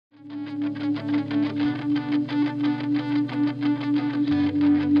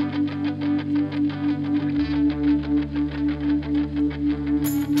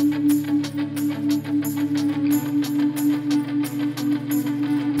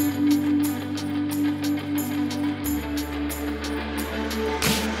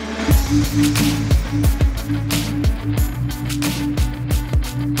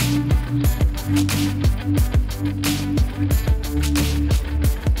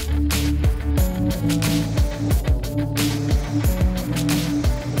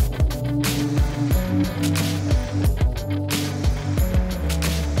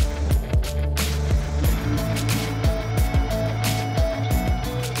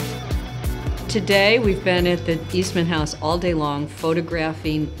Today, we've been at the Eastman House all day long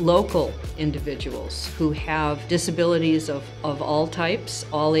photographing local individuals who have disabilities of all types,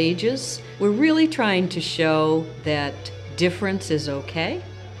 all ages. We're really trying to show that difference is okay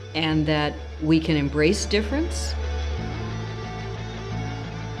and that we can embrace difference.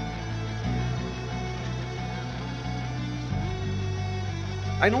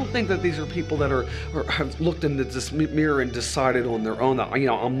 I don't think that these are people that have looked into this mirror and decided on their own that,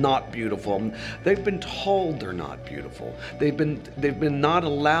 I'm not beautiful. They've been told they're not beautiful. They've been not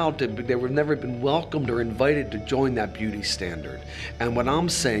allowed to. They've never been welcomed or invited to join that beauty standard. And what I'm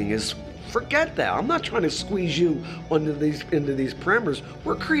saying is, forget that. I'm not trying to squeeze you into these parameters.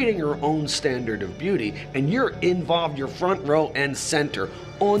 We're creating our own standard of beauty, and you're involved. You're front row and center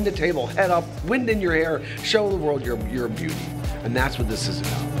on the table, head up, wind in your hair. Show the world your beauty. And that's what this is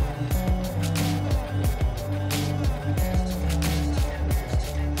about.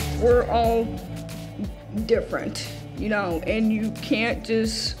 We're all different, and you can't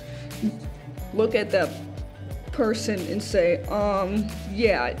just look at that person and say,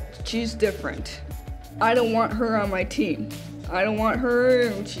 yeah, she's different. I don't want her on my team. I don't want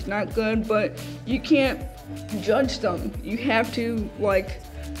her, she's not good, but you can't judge them. You have to,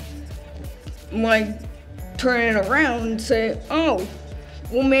 turn it around and say, oh,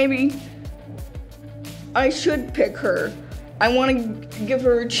 well, maybe I should pick her. I want to give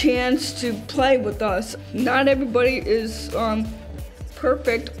her a chance to play with us. Not everybody is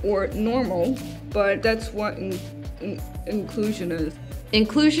perfect or normal, but that's what inclusion is.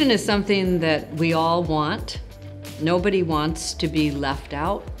 Inclusion is something that we all want. Nobody wants to be left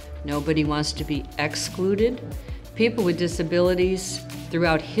out. Nobody wants to be excluded. People with disabilities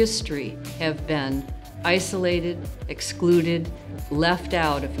throughout history have been isolated, excluded, left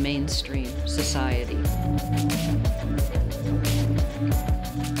out of mainstream society.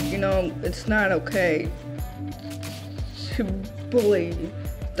 It's not okay to bully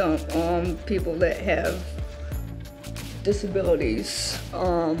people that have disabilities.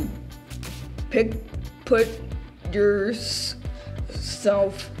 Put yourself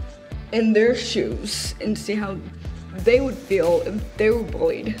in their shoes and see how they would feel if they were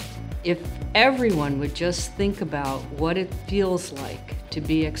bullied. If everyone would just think about what it feels like to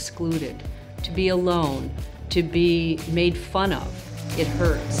be excluded, to be alone, to be made fun of, it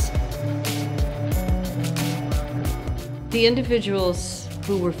hurts. The individuals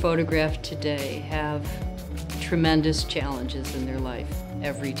who were photographed today have tremendous challenges in their life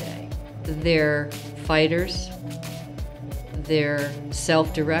every day. They're fighters, they're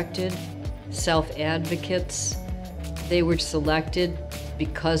self-directed, self-advocates. They were selected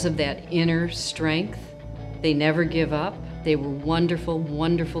because of that inner strength. They never give up. They were wonderful,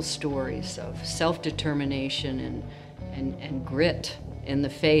 wonderful stories of self-determination and grit in the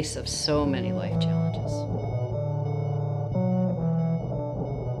face of so many life challenges.